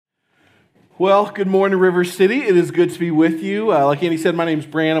Well, good morning, River City. It is good to be with you. Like Andy said, my name's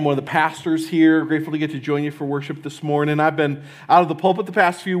Bran. I'm one of the pastors here. Grateful to get to join you for worship this morning. I've been out of the pulpit the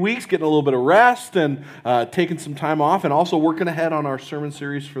past few weeks, getting a little bit of rest and taking some time off, and also working ahead on our sermon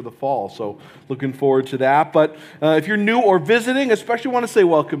series for the fall. So looking forward to that. But if you're new or visiting, especially want to say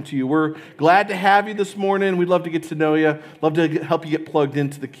welcome to you. We're glad to have you this morning. We'd love to get to know you. Love to help you get plugged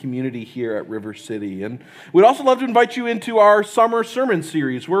into the community here at River City. And we'd also love to invite you into our summer sermon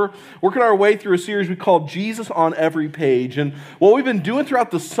series. We're working our way through a series we call Jesus on Every Page. And what we've been doing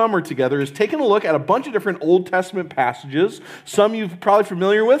throughout the summer together is taking a look at a bunch of different Old Testament passages. Some you're probably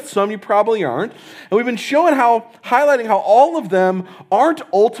familiar with, some you probably aren't. And we've been highlighting how all of them aren't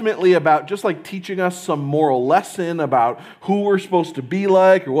ultimately about just like teaching us some moral lesson about who we're supposed to be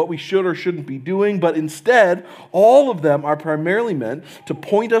like or what we should or shouldn't be doing, but instead, all of them are primarily meant to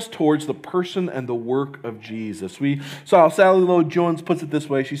point us towards the person and the work of Jesus. We saw Sally Lloyd Jones puts it this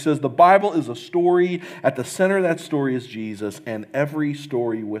way. She says, "The Bible is a story. At the center of that story is Jesus, and every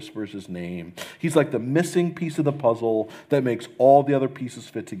story whispers his name. He's like the missing piece of the puzzle that makes all the other pieces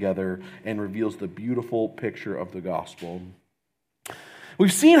fit together and reveals the beautiful picture of the gospel."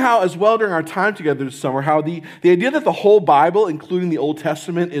 We've seen how, as well, during our time together this summer, how the idea that the whole Bible, including the Old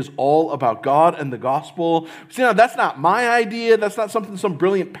Testament, is all about God and the gospel. We've seen how that's not my idea. That's not something some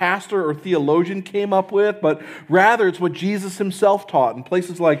brilliant pastor or theologian came up with, but rather it's what Jesus himself taught in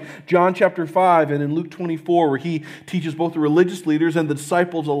places like John chapter 5 and in Luke 24, where he teaches both the religious leaders and the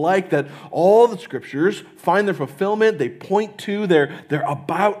disciples alike that all the scriptures find their fulfillment, they point to, they're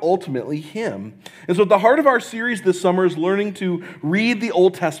about ultimately him. And so at the heart of our series this summer is learning to read the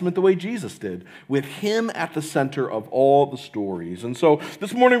Old Testament the way Jesus did, with him at the center of all the stories. And so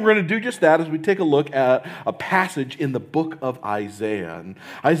this morning we're going to do just that as we take a look at a passage in the book of Isaiah. And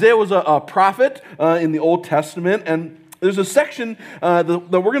Isaiah was a prophet in the Old Testament, and there's a section that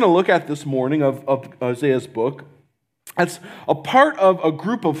we're going to look at this morning of Isaiah's book. It's a part of a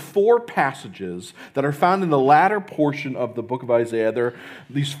group of 4 passages that are found in the latter portion of the book of Isaiah.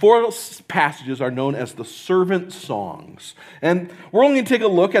 These 4 passages are known as the servant songs. And we're only going to take a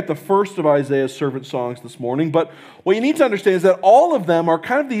look at the first of Isaiah's servant songs this morning, but what you need to understand is that all of them are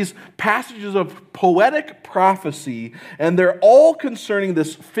kind of these passages of poetic prophecy, and they're all concerning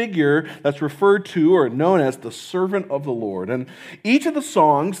this figure that's referred to or known as the servant of the Lord. And each of the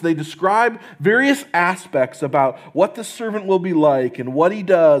songs, they describe various aspects about what the servant will be like and what he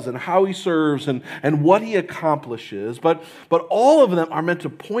does and how he serves and what he accomplishes. But all of them are meant to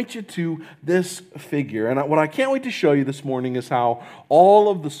point you to this figure. And what I can't wait to show you this morning is how all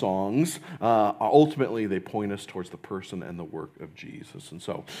of the songs, ultimately, they point us towards the person and the work of Jesus. And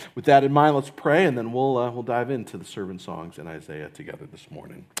so with that in mind, let's pray, and then we'll dive into the servant songs in Isaiah together this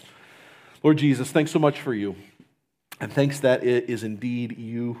morning. Lord Jesus, thanks so much for you. And thanks that it is indeed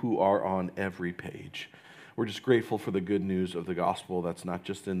you who are on every page. We're just grateful for the good news of the gospel that's not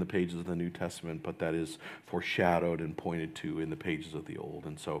just in the pages of the New Testament, but that is foreshadowed and pointed to in the pages of the Old.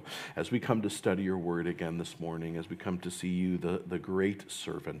 And so as we come to study your word again this morning, as we come to see you, the great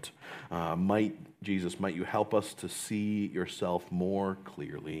servant, might you help us to see yourself more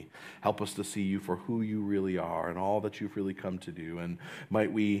clearly. Help us to see you for who you really are and all that you've really come to do. And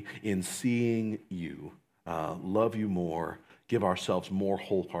might we, in seeing you, love you more, give ourselves more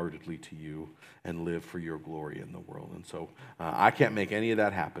wholeheartedly to you, and live for your glory in the world. And so I can't make any of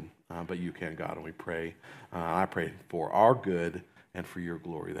that happen, but you can, God. And we pray, I pray for our good and for your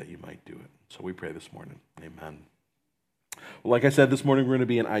glory that you might do it. So we pray this morning. Amen. Well, like I said, this morning we're going to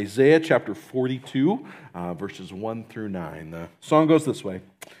be in Isaiah chapter 42, verses 1 through 9. The song goes this way.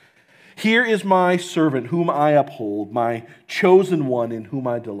 "Here is my servant whom I uphold, my chosen one in whom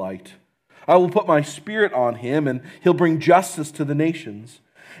I delight. I will put my spirit on him, and he'll bring justice to the nations.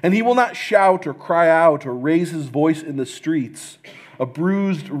 And he will not shout or cry out or raise his voice in the streets. A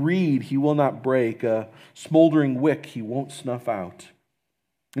bruised reed he will not break, a smoldering wick he won't snuff out.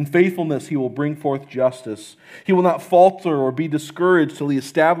 In faithfulness he will bring forth justice. He will not falter or be discouraged till he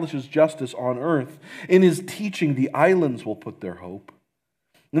establishes justice on earth. In his teaching the islands will put their hope.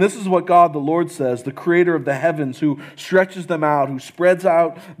 And this is what God the Lord says, the creator of the heavens, who stretches them out, who spreads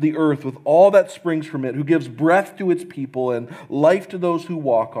out the earth with all that springs from it, who gives breath to its people and life to those who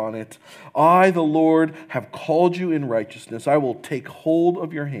walk on it. I, the Lord, have called you in righteousness. I will take hold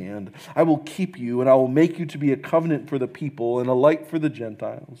of your hand. I will keep you, and I will make you to be a covenant for the people and a light for the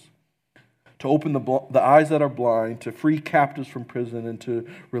Gentiles. To open the eyes that are blind, to free captives from prison, and to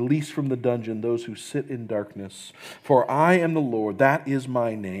release from the dungeon those who sit in darkness. For I am the Lord, that is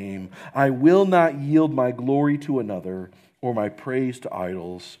my name. I will not yield my glory to another, or my praise to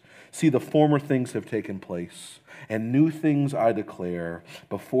idols. See, the former things have taken place, and new things I declare.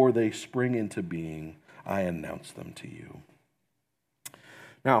 Before they spring into being, I announce them to you.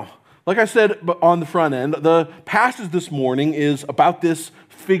 Now, like I said on the front end, the passage this morning is about this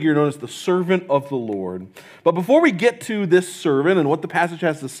figure known as the servant of the Lord. But before we get to this servant and what the passage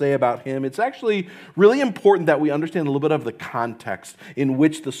has to say about him, it's actually really important that we understand a little bit of the context in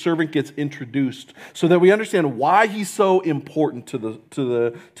which the servant gets introduced, so that we understand why he's so important to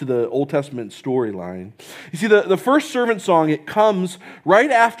the Old Testament storyline. You see, the first servant song, it comes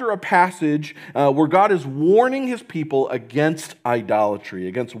right after a passage where God is warning his people against idolatry,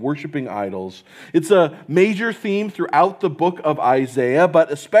 against worshiping idols. It's a major theme throughout the book of Isaiah,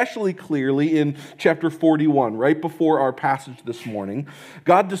 but especially clearly in chapter 41, right before our passage this morning.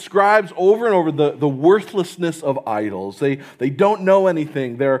 God describes over and over the worthlessness of idols. They don't know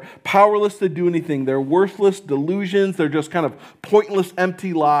anything. They're powerless to do anything. They're worthless delusions. They're just kind of pointless,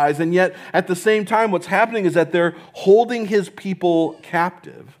 empty lies. And yet, at the same time, what's happening is that they're holding his people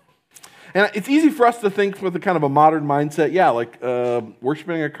captive. And it's easy for us to think with a kind of a modern mindset,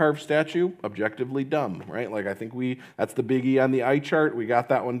 worshiping a carved statue, objectively dumb, right? Like, I think that's the biggie on the eye chart. We got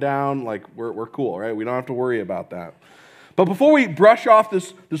that one down. Like, we're cool, right? We don't have to worry about that. But before we brush off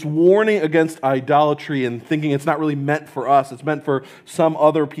this warning against idolatry and thinking it's not really meant for us, it's meant for some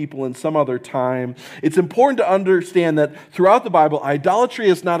other people in some other time, it's important to understand that throughout the Bible, idolatry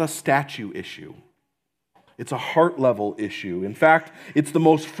is not a statue issue. It's a heart-level issue. In fact, it's the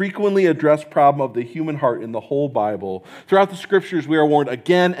most frequently addressed problem of the human heart in the whole Bible. Throughout the Scriptures, we are warned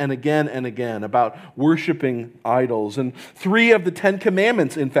again and again and again about worshiping idols. And 3 of the 10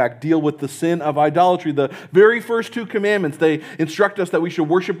 commandments, in fact, deal with the sin of idolatry. The very first 2 commandments, they instruct us that we should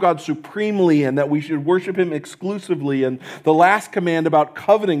worship God supremely and that we should worship him exclusively. And the last command about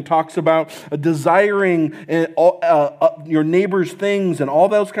coveting talks about desiring your neighbor's things and all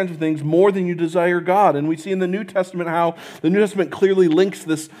those kinds of things more than you desire God. And we see in the New Testament how the New Testament clearly links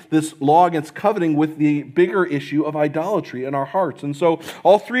this law against coveting with the bigger issue of idolatry in our hearts. And so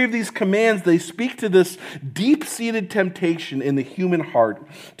all 3 of these commands, they speak to this deep-seated temptation in the human heart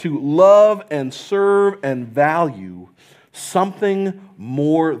to love and serve and value something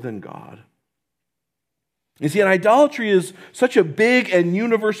more than God. You see, and idolatry is such a big and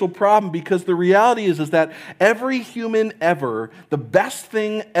universal problem because the reality is that every human ever, the best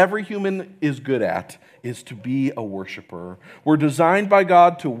thing every human is good at is to be a worshiper. We're designed by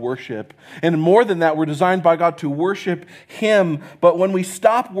God to worship. And more than that, we're designed by God to worship him. But when we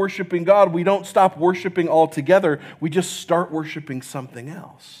stop worshiping God, we don't stop worshiping altogether. We just start worshiping something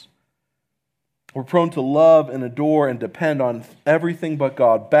else. We're prone to love and adore and depend on everything but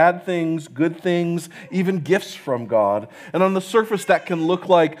God. Bad things, good things, even gifts from God. And on the surface, that can look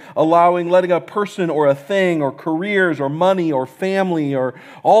like letting a person or a thing or careers or money or family or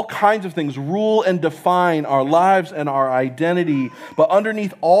all kinds of things rule and define our lives and our identity. But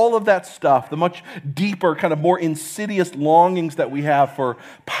underneath all of that stuff, the much deeper, kind of more insidious longings that we have for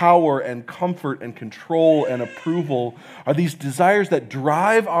power and comfort and control and approval are these desires that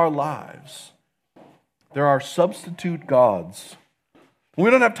drive our lives. There are substitute gods. We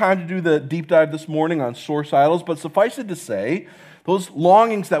don't have time to do the deep dive this morning on source idols, but suffice it to say, those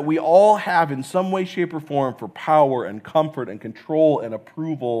longings that we all have in some way, shape, or form for power and comfort and control and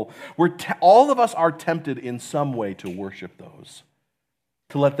approval, all of us are tempted in some way to worship those,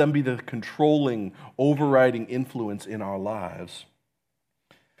 to let them be the controlling, overriding influence in our lives.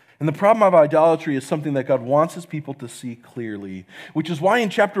 And the problem of idolatry is something that God wants his people to see clearly, which is why in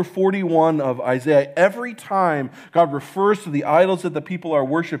chapter 41 of Isaiah, every time God refers to the idols that the people are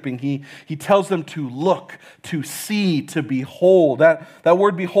worshiping, he tells them to look, to see, to behold. That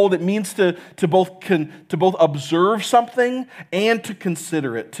word behold, it means to both observe something and to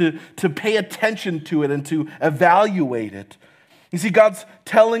consider it, to pay attention to it and to evaluate it. You see, God's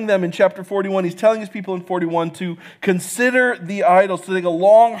telling them in chapter 41, he's telling his people in 41 to consider the idols, to take a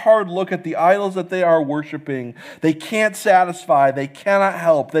long, hard look at the idols that they are worshiping. They can't satisfy, they cannot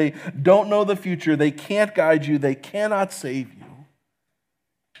help, they don't know the future, they can't guide you, they cannot save you.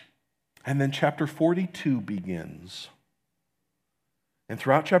 And then chapter 42 begins. And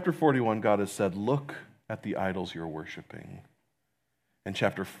throughout chapter 41, God has said, look at the idols you're worshiping. And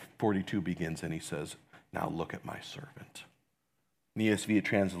chapter 42 begins and he says, now look at my servant. In the ESV, it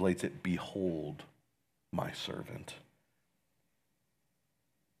translates it, behold my servant.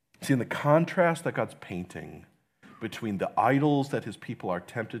 See, in the contrast that God's painting between the idols that his people are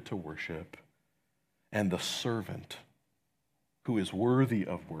tempted to worship and the servant who is worthy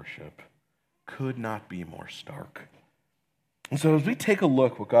of worship could not be more stark. And so as we take a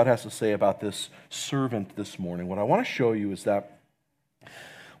look what God has to say about this servant this morning, what I want to show you is that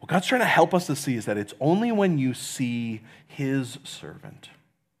What God's trying to help us to see is that it's only when you see his servant,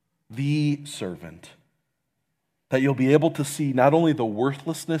 the servant, that you'll be able to see not only the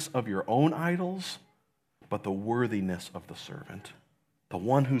worthlessness of your own idols, but the worthiness of the servant, the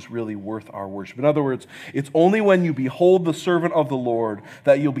one who's really worth our worship. In other words, it's only when you behold the servant of the Lord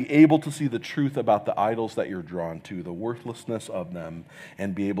that you'll be able to see the truth about the idols that you're drawn to, the worthlessness of them,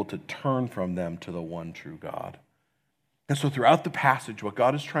 and be able to turn from them to the one true God. And so throughout the passage, what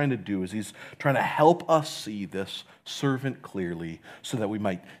God is trying to do is he's trying to help us see this servant clearly so that we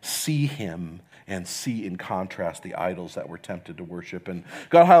might see him and see in contrast the idols that we're tempted to worship. And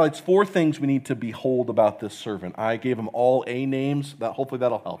God highlights 4 things we need to behold about this servant. I gave them all A names. Hopefully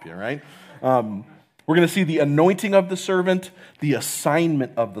that'll help you, right? We're going to see the anointing of the servant, the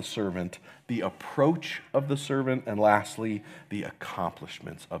assignment of the servant, the approach of the servant, and lastly, the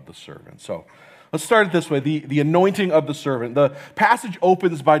accomplishments of the servant. So let's start it this way, the anointing of the servant. The passage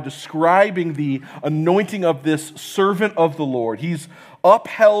opens by describing the anointing of this servant of the Lord. He's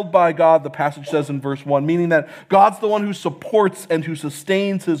upheld by God, the passage says in verse 1, meaning that God's the one who supports and who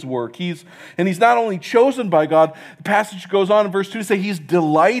sustains his work. He's not only chosen by God, the passage goes on in verse 2 to say he's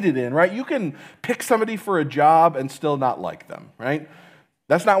delighted in, right? You can pick somebody for a job and still not like them, right?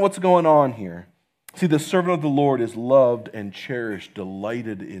 That's not what's going on here. See, the servant of the Lord is loved and cherished,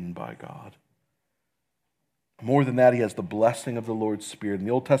 delighted in by God. More than that, he has the blessing of the Lord's Spirit. In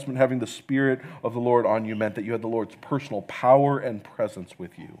the Old Testament, having the Spirit of the Lord on you meant that you had the Lord's personal power and presence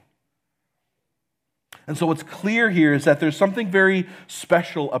with you. And so what's clear here is that there's something very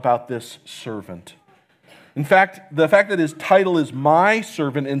special about this servant. In fact, the fact that his title is my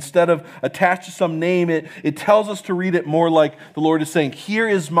servant instead of attached to some name, it tells us to read it more like the Lord is saying, here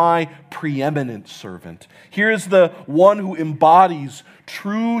is my preeminent servant. Here is the one who embodies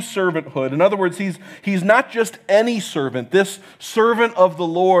true servanthood. In other words, he's not just any servant. This servant of the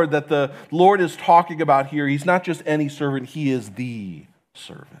Lord that the Lord is talking about here, he's not just any servant, he is the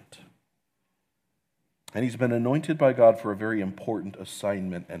servant. And he's been anointed by God for a very important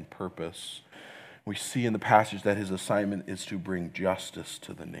assignment and purpose. We see in the passage that his assignment is to bring justice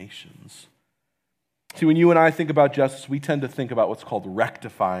to the nations. See, when you and I think about justice, we tend to think about what's called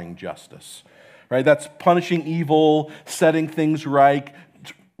rectifying justice, right? That's punishing evil, setting things right,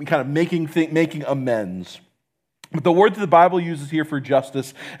 kind of making amends. But the word that the Bible uses here for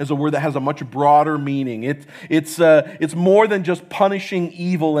justice is a word that has a much broader meaning. It's more than just punishing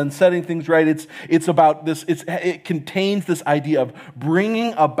evil and setting things right. It's about this. It contains this idea of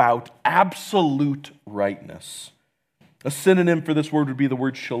bringing about absolute rightness. A synonym for this word would be the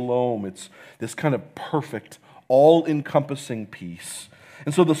word shalom. It's this kind of perfect, all-encompassing peace.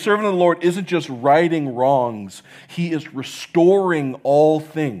 And so the servant of the Lord isn't just righting wrongs. He is restoring all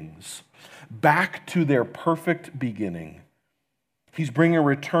things back to their perfect beginning. He's bringing a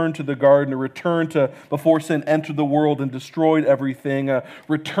return to the garden, a return to before sin entered the world and destroyed everything, a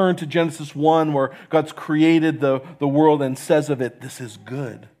return to Genesis 1 where God's created the world and says of it, this is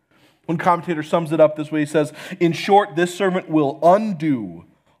good. One commentator sums it up this way. He says, in short, this servant will undo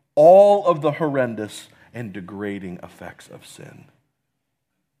all of the horrendous and degrading effects of sin.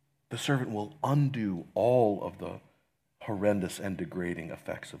 The servant will undo all of the horrendous and degrading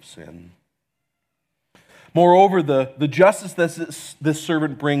effects of sin. Moreover, the justice that this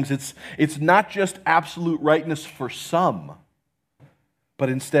servant brings, it's not just absolute rightness for some, but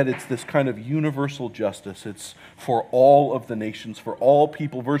instead it's this kind of universal justice. It's for all of the nations, for all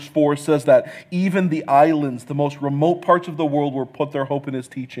people. Verse 4 says that even the islands, the most remote parts of the world, will put their hope in his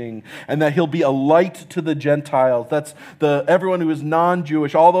teaching, and that he'll be a light to the Gentiles. That's everyone who is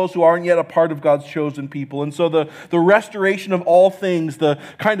non-Jewish, all those who aren't yet a part of God's chosen people. And so the restoration of all things, the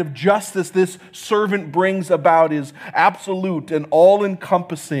kind of justice this servant brings about is absolute and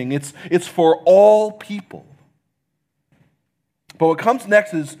all-encompassing. It's for all people. But what comes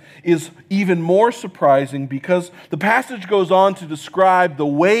next is even more surprising because the passage goes on to describe the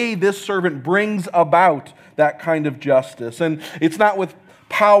way this servant brings about that kind of justice. And it's not with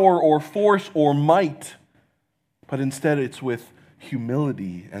power or force or might, but instead it's with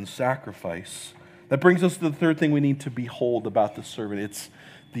humility and sacrifice. That brings us to the third thing we need to behold about the servant. It's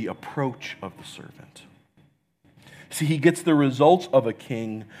the approach of the servant. See, he gets the results of a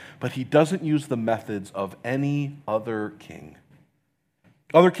king, but he doesn't use the methods of any other king.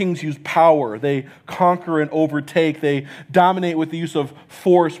 Other kings use power. They conquer and overtake. They dominate with the use of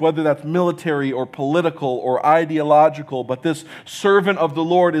force, whether that's military or political or ideological. But this servant of the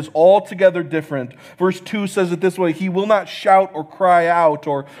Lord is altogether different. Verse 2 says it this way, he will not shout or cry out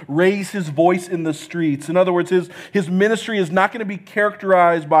or raise his voice in the streets. In other words, his ministry is not going to be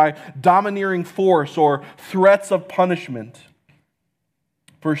characterized by domineering force or threats of punishment.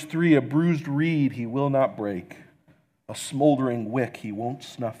 Verse 3, a bruised reed he will not break. A smoldering wick he won't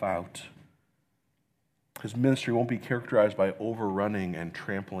snuff out. His ministry won't be characterized by overrunning and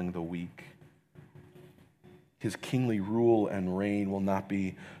trampling the weak. His kingly rule and reign will not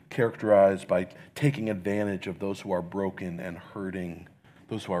be characterized by taking advantage of those who are broken and hurting,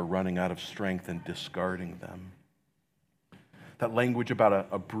 those who are running out of strength and discarding them. That language about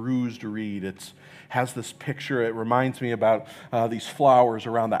a bruised reed, it has this picture. It reminds me about these flowers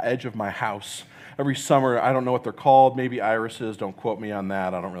around the edge of my house. Every summer, I don't know what they're called, maybe irises, don't quote me on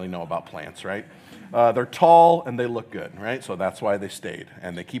that. I don't really know about plants, right? They're tall and they look good, right? So that's why they stayed.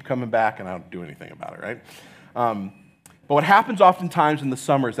 And they keep coming back and I don't do anything about it, right? But what happens oftentimes in the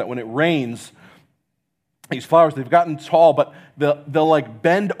summer is that when it rains, these flowers, they've gotten tall, but they'll like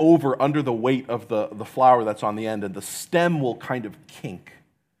bend over under the weight of the flower that's on the end, and the stem will kind of kink.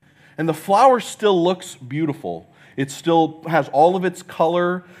 And the flower still looks beautiful. It still has all of its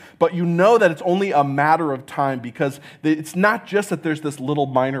color, but you know that it's only a matter of time, because it's not just that there's this little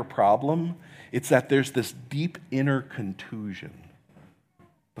minor problem, it's that there's this deep inner contusion.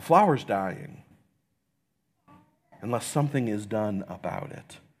 The flower's dying unless something is done about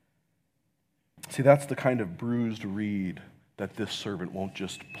it. See, that's the kind of bruised reed that this servant won't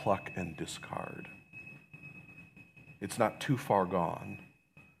just pluck and discard. It's not too far gone.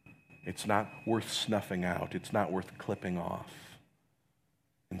 It's not worth snuffing out. It's not worth clipping off.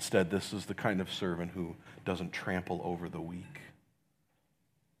 Instead, this is the kind of servant who doesn't trample over the weak.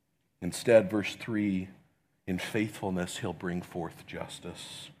 Instead, verse 3, in faithfulness, he'll bring forth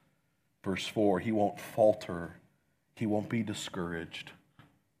justice. Verse 4, he won't falter. He won't be discouraged.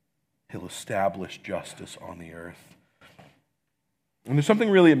 He'll establish justice on the earth. And there's something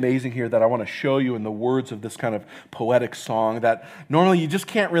really amazing here that I want to show you in the words of this kind of poetic song that normally you just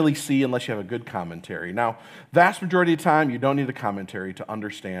can't really see unless you have a good commentary. Now, vast majority of the time, you don't need a commentary to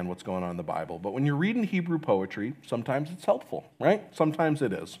understand what's going on in the Bible. But when you're reading Hebrew poetry, sometimes it's helpful, right? Sometimes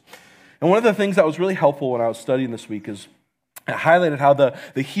it is. And one of the things that was really helpful when I was studying this week is it highlighted how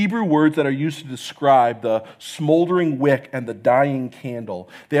the Hebrew words that are used to describe the smoldering wick and the dying candle,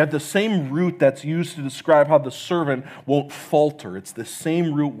 they have the same root that's used to describe how the servant won't falter. It's the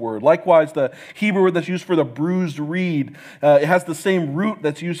same root word. Likewise, the Hebrew word that's used for the bruised reed, it has the same root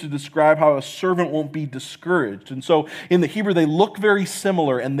that's used to describe how a servant won't be discouraged. And so in the Hebrew, they look very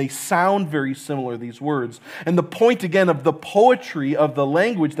similar and they sound very similar, these words. And the point, again, of the poetry of the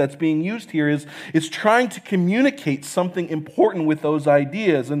language that's being used here is trying to communicate something important with those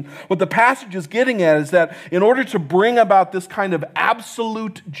ideas. And what the passage is getting at is that in order to bring about this kind of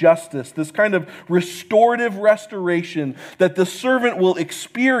absolute justice, this kind of restorative restoration, that the servant will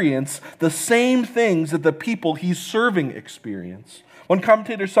experience the same things that the people he's serving experience. One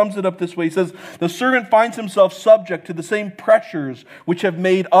commentator sums it up this way. He says, the servant finds himself subject to the same pressures which have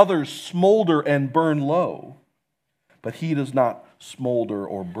made others smolder and burn low. But he does not smolder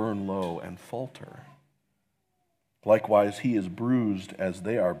or burn low and falter. Likewise, he is bruised as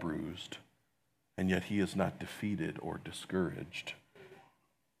they are bruised, and yet he is not defeated or discouraged.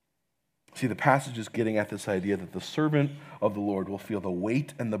 See, the passage is getting at this idea that the servant of the Lord will feel the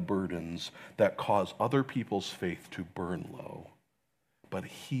weight and the burdens that cause other people's faith to burn low, but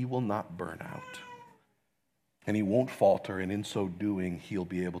he will not burn out, and he won't falter, and in so doing, he'll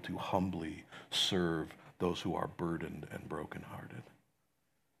be able to humbly serve those who are burdened and brokenhearted.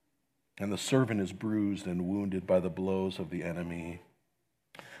 And the servant is bruised and wounded by the blows of the enemy,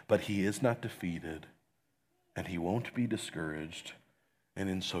 but he is not defeated, and he won't be discouraged, and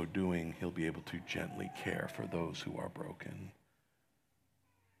in so doing, he'll be able to gently care for those who are broken.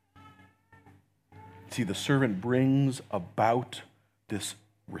 See, the servant brings about this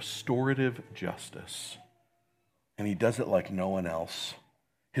restorative justice, and he does it like no one else.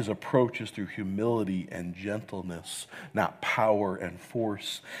 His approach is through humility and gentleness, not power and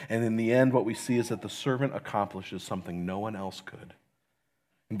force. And in the end, what we see is that the servant accomplishes something no one else could.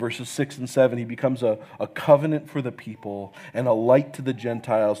 In verses 6 and 7, he becomes a covenant for the people and a light to the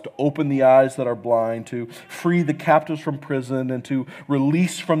Gentiles, to open the eyes that are blind, to free the captives from prison, and to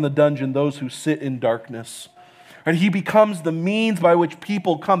release from the dungeon those who sit in darkness. And he becomes the means by which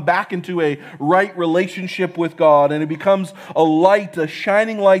people come back into a right relationship with God. And it becomes a light, a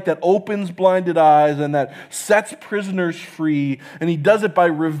shining light that opens blinded eyes and that sets prisoners free. And he does it by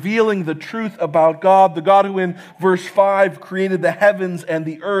revealing the truth about God, the God who in verse 5 created the heavens and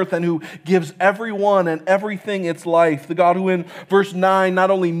the earth and who gives everyone and everything its life. The God who in verse 9 not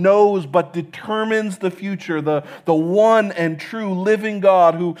only knows but determines the future. The one and true living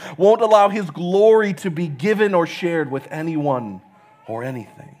God who won't allow his glory to be given or shared with anyone or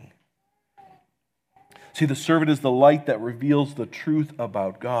anything. See, the servant is the light that reveals the truth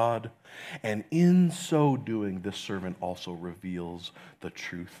about God, and in so doing, this servant also reveals the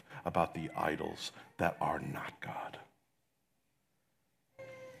truth about the idols that are not God.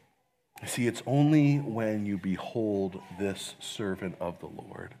 See, it's only when you behold this servant of the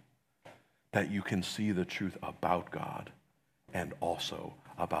Lord that you can see the truth about God and also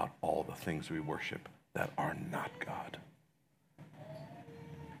about all the things we worship that are not God.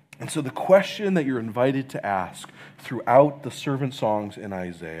 And so the question that you're invited to ask throughout the servant songs in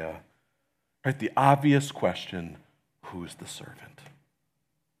Isaiah, right, the obvious question, who is the servant?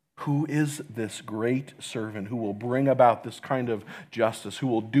 Who is this great servant who will bring about this kind of justice, who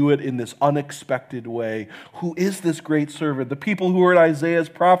will do it in this unexpected way? Who is this great servant? The people who heard Isaiah's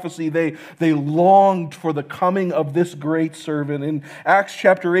prophecy, they longed for the coming of this great servant. In Acts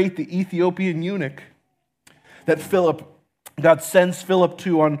chapter 8, the Ethiopian eunuch that God sends Philip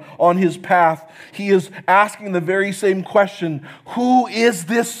to on his path, he is asking the very same question, who is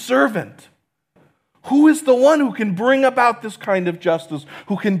this servant? Who is the one who can bring about this kind of justice,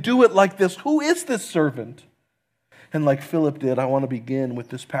 who can do it like this? Who is this servant? And like Philip did, I want to begin with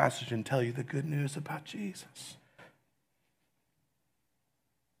this passage and tell you the good news about Jesus.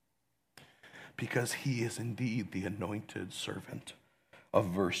 Because he is indeed the anointed servant of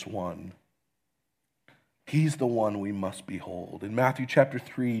verse 1. He's the one we must behold. In Matthew chapter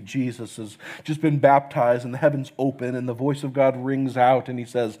 3, Jesus has just been baptized and the heavens open and the voice of God rings out and he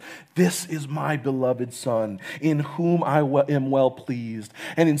says, "This is my beloved Son, in whom I am well pleased."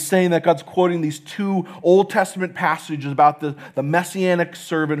 And in saying that, God's quoting these two Old Testament passages about the messianic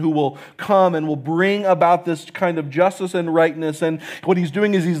servant who will come and will bring about this kind of justice and rightness. And what he's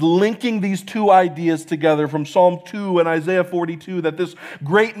doing is he's linking these two ideas together from Psalm 2 and Isaiah 42, that this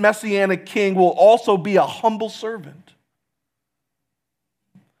great messianic king will also be a humble servant,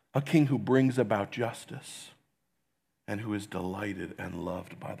 a king who brings about justice and who is delighted and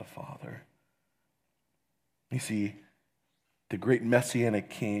loved by the Father. You see, the great messianic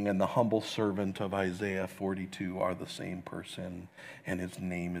king and the humble servant of Isaiah 42 are the same person, and his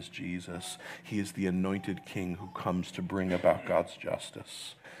name is Jesus. He is the anointed king who comes to bring about God's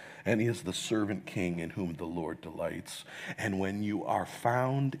justice, and he is the servant king in whom the Lord delights. And when you are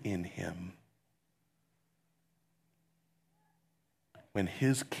found in him, when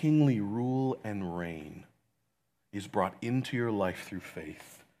his kingly rule and reign is brought into your life through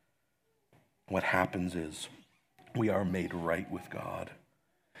faith, what happens is we are made right with God.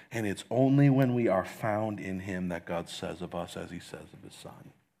 And it's only when we are found in him that God says of us, as he says of his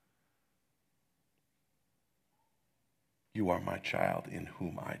Son, "You are my child in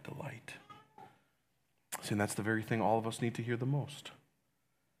whom I delight." See, and that's the very thing all of us need to hear the most.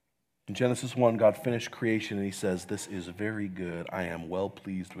 In Genesis 1, God finished creation and he says, "This is very good. I am well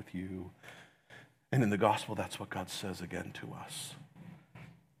pleased with you." And in the gospel, that's what God says again to us.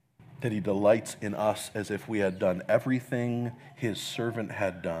 That he delights in us as if we had done everything his servant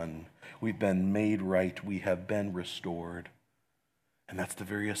had done. We've been made right. We have been restored. And that's the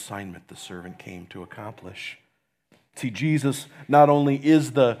very assignment the servant came to accomplish. See, Jesus not only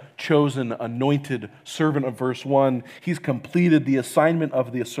is the chosen, anointed servant of verse 1, he's completed the assignment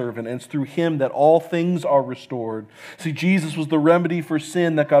of the servant, and it's through him that all things are restored. See, Jesus was the remedy for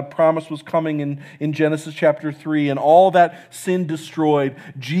sin that God promised was coming in Genesis chapter 3, and all that sin destroyed,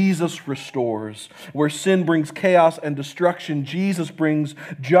 Jesus restores. Where sin brings chaos and destruction, Jesus brings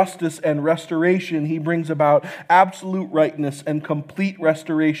justice and restoration. He brings about absolute rightness and complete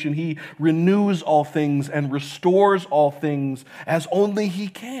restoration. He renews all things and restores all things as only he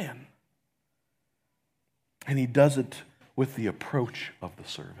can. And he does it with the approach of the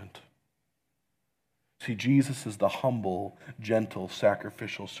servant. See, Jesus is the humble, gentle,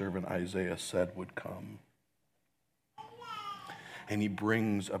 sacrificial servant Isaiah said would come. And he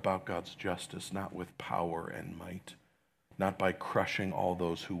brings about God's justice not with power and might, not by crushing all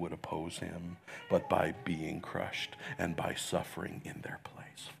those who would oppose him, but by being crushed and by suffering in their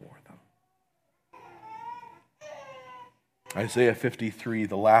place for them. Isaiah 53,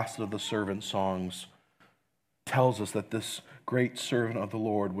 the last of the servant songs, tells us that this great servant of the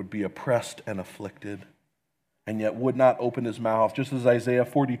Lord would be oppressed and afflicted, and yet would not open his mouth. Just as Isaiah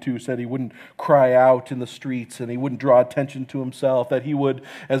 42 said, he wouldn't cry out in the streets and he wouldn't draw attention to himself, that he would,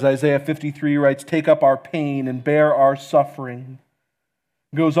 as Isaiah 53 writes, take up our pain and bear our suffering.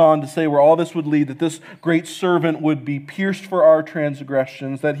 Goes on to say where all this would lead, that this great servant would be pierced for our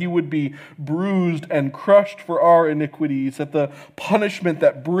transgressions, that he would be bruised and crushed for our iniquities, that the punishment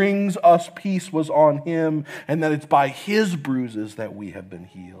that brings us peace was on him, and that it's by his bruises that we have been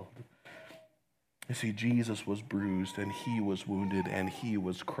healed. You see, Jesus was bruised and he was wounded and he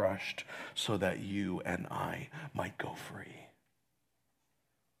was crushed so that you and I might go free.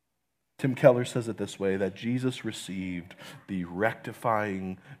 Tim Keller says it this way, that Jesus received the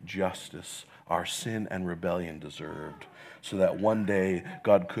rectifying justice our sin and rebellion deserved, so that one day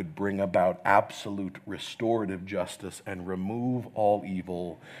God could bring about absolute restorative justice and remove all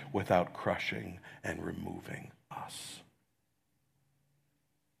evil without crushing and removing us.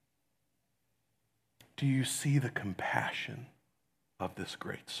 Do you see the compassion of this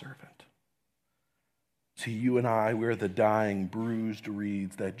great servant? See, you and I, we're the dying, bruised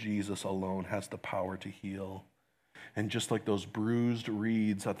reeds that Jesus alone has the power to heal. And just like those bruised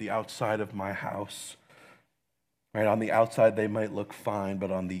reeds at the outside of my house, right, on the outside they might look fine,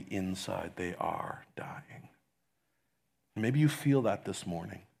 but on the inside they are dying. Maybe you feel that this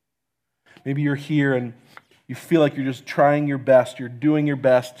morning. Maybe you're here and you feel like you're just trying your best, you're doing your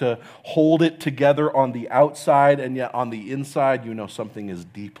best to hold it together on the outside, and yet on the inside you know something is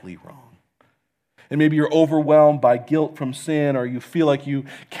deeply wrong. And maybe you're overwhelmed by guilt from sin, or you feel like you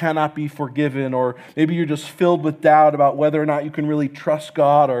cannot be forgiven, or maybe you're just filled with doubt about whether or not you can really trust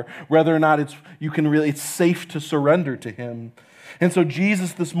God, or whether or not it's safe to surrender to Him. And so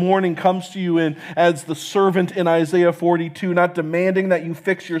Jesus this morning comes to you as the servant in Isaiah 42, not demanding that you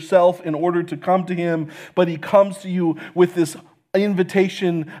fix yourself in order to come to Him, but He comes to you with this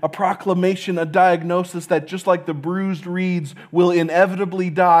invitation, a proclamation, a diagnosis that just like the bruised reeds will inevitably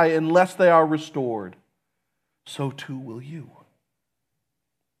die unless they are restored, so too will you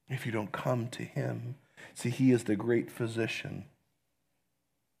if you don't come to Him. See, He is the great physician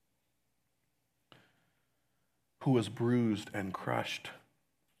who was bruised and crushed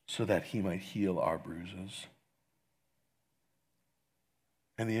so that He might heal our bruises.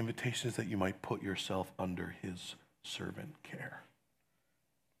 And the invitation is that you might put yourself under His servant care.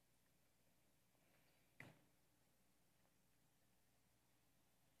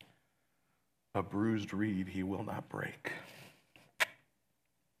 A bruised reed He will not break.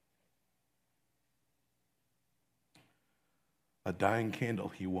 A dying candle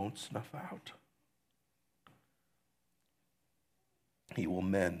He won't snuff out. He will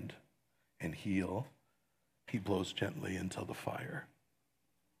mend and heal. He blows gently until the fire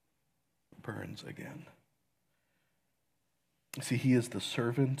burns again. See, He is the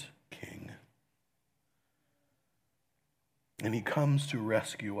servant king. And He comes to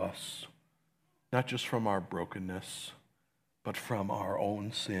rescue us, not just from our brokenness, but from our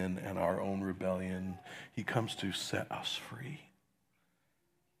own sin and our own rebellion. He comes to set us free.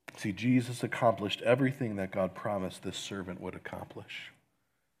 See, Jesus accomplished everything that God promised this servant would accomplish.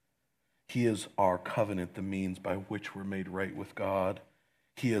 He is our covenant, the means by which we're made right with God.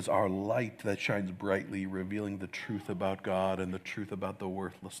 He is our light that shines brightly, revealing the truth about God and the truth about the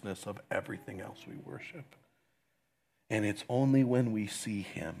worthlessness of everything else we worship. And it's only when we see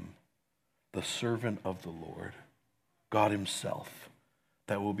Him, the servant of the Lord, God Himself,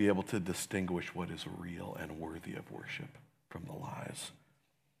 that we'll be able to distinguish what is real and worthy of worship from the lies.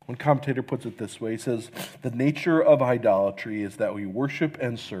 One commentator puts it this way. He says, the nature of idolatry is that we worship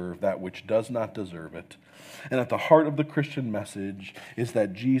and serve that which does not deserve it. And at the heart of the Christian message is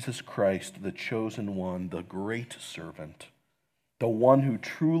that Jesus Christ, the chosen one, the great servant, the one who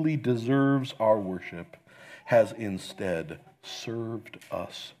truly deserves our worship, has instead served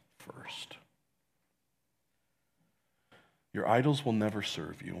us first. Your idols will never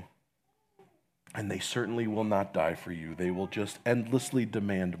serve you. And they certainly will not die for you. They will just endlessly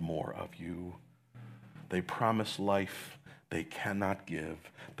demand more of you. They promise life they cannot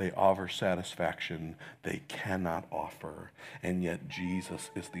give. They offer satisfaction they cannot offer. And yet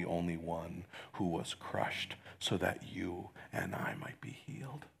Jesus is the only one who was crushed so that you and I might be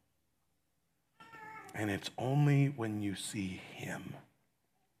healed. And it's only when you see Him,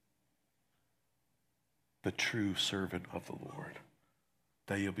 the true servant of the Lord,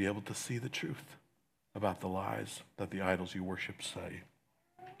 that you'll be able to see the truth about the lies that the idols you worship say,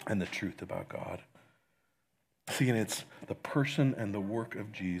 and the truth about God. See, and it's the person and the work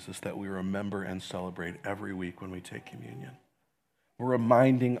of Jesus that we remember and celebrate every week when we take communion. We're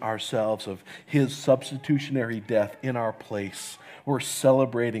reminding ourselves of His substitutionary death in our place. We're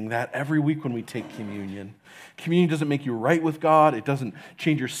celebrating that every week when we take communion. Communion doesn't make you right with God. It doesn't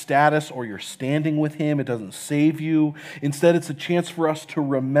change your status or your standing with Him. It doesn't save you. Instead, it's a chance for us to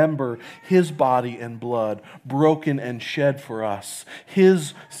remember His body and blood broken and shed for us.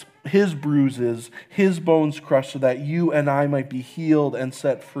 His his bruises, his bones crushed, so that you and I might be healed and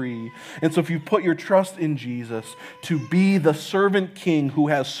set free. And so if you put your trust in Jesus to be the servant king who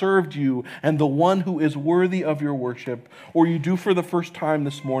has served you and the one who is worthy of your worship, or you do for the first time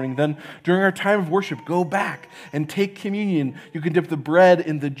this morning, then during our time of worship, go back and take communion. You can dip the bread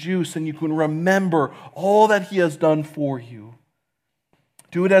in the juice and you can remember all that he has done for you.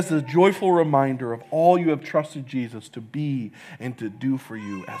 Do it as a joyful reminder of all you have trusted Jesus to be and to do for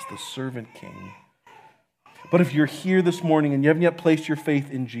you as the servant king. But if you're here this morning and you haven't yet placed your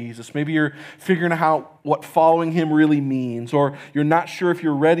faith in Jesus, maybe you're figuring out what following him really means, or you're not sure if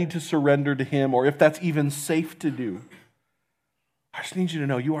you're ready to surrender to him or if that's even safe to do, I just need you to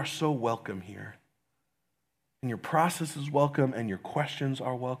know you are so welcome here. And your process is welcome and your questions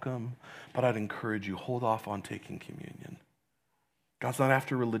are welcome, but I'd encourage you, hold off on taking communion. God's not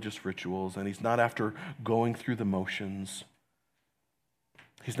after religious rituals, and he's not after going through the motions.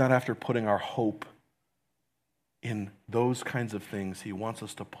 He's not after putting our hope in those kinds of things. He wants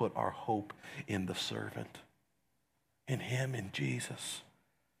us to put our hope in the servant, in him, in Jesus,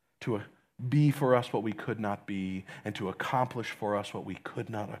 to be for us what we could not be, and to accomplish for us what we could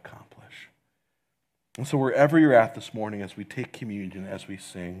not accomplish. And so wherever you're at this morning, as we take communion, as we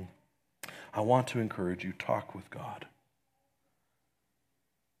sing, I want to encourage you, talk with God.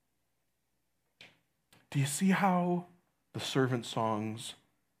 Do you see how the servant songs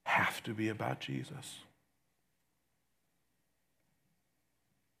have to be about Jesus?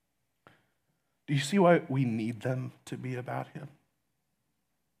 Do you see why we need them to be about him?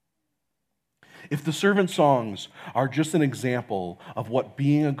 If the servant songs are just an example of what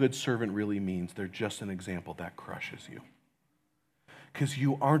being a good servant really means, they're just an example that crushes you. Because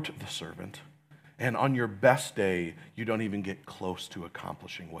you aren't the servant, and on your best day, you don't even get close to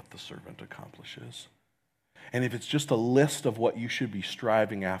accomplishing what the servant accomplishes. And if it's just a list of what you should be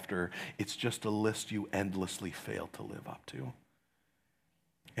striving after, it's just a list you endlessly fail to live up to.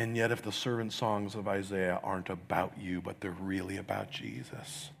 And yet if the servant songs of Isaiah aren't about you, but they're really about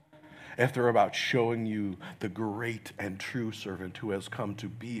Jesus, if they're about showing you the great and true servant who has come to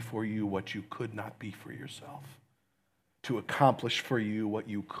be for you what you could not be for yourself, to accomplish for you what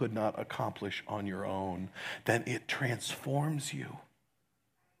you could not accomplish on your own, then it transforms you.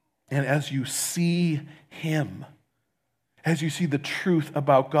 And as you see him, as you see the truth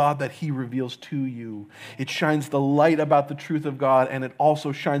about God that he reveals to you, it shines the light about the truth of God, and it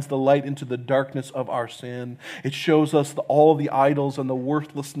also shines the light into the darkness of our sin. It shows us all the idols and the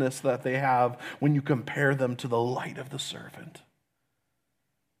worthlessness that they have when you compare them to the light of the servant.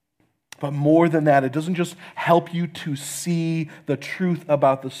 But more than that, it doesn't just help you to see the truth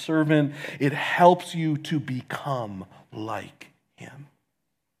about the servant, it helps you to become like him.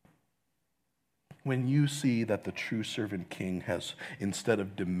 When you see that the true servant king has, instead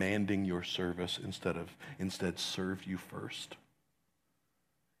of demanding your service, instead served you first,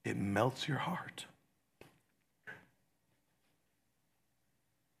 it melts your heart.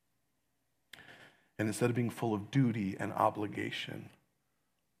 And instead of being full of duty and obligation,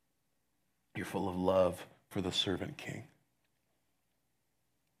 you're full of love for the servant king.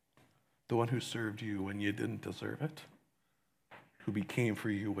 The one who served you when you didn't deserve it, who became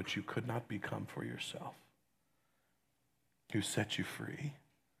for you what you could not become for yourself, who set you free,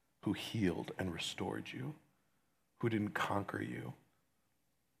 who healed and restored you, who didn't conquer you,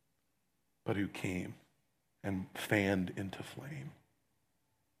 but who came and fanned into flame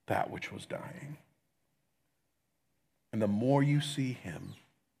that which was dying. And the more you see him,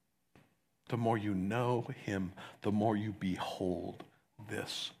 the more you know him, the more you behold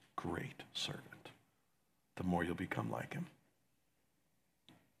this great servant, the more you'll become like him.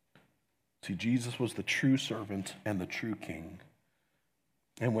 See, Jesus was the true servant and the true king.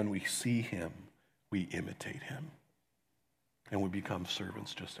 And when we see him, we imitate him. And we become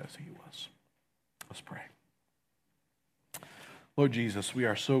servants just as he was. Let's pray. Lord Jesus, we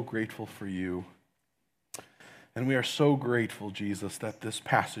are so grateful for you. And we are so grateful, Jesus, that this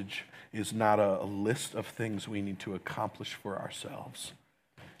passage is not a list of things we need to accomplish for ourselves.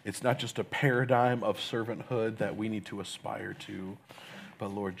 It's not just a paradigm of servanthood that we need to aspire to.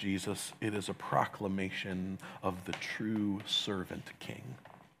 But Lord Jesus, it is a proclamation of the true servant king.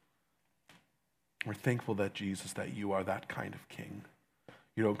 We're thankful that, Jesus, that you are that kind of king.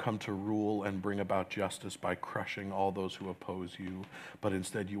 You don't come to rule and bring about justice by crushing all those who oppose you, but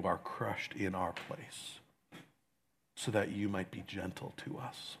instead you are crushed in our place so that you might be gentle to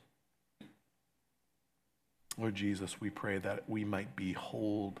us. Lord Jesus, we pray that we might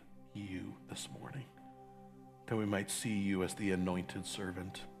behold you this morning, that we might see you as the anointed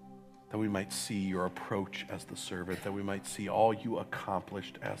servant, that we might see your approach as the servant, that we might see all you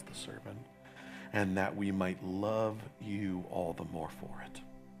accomplished as the servant, and that we might love you all the more for it.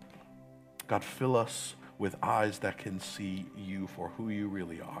 God, fill us with eyes that can see you for who you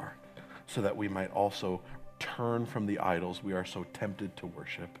really are, so that we might also turn from the idols we are so tempted to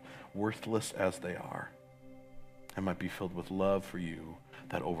worship, worthless as they are, and might be filled with love for you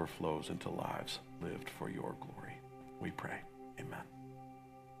that overflows into lives lived for your glory. We pray. Amen.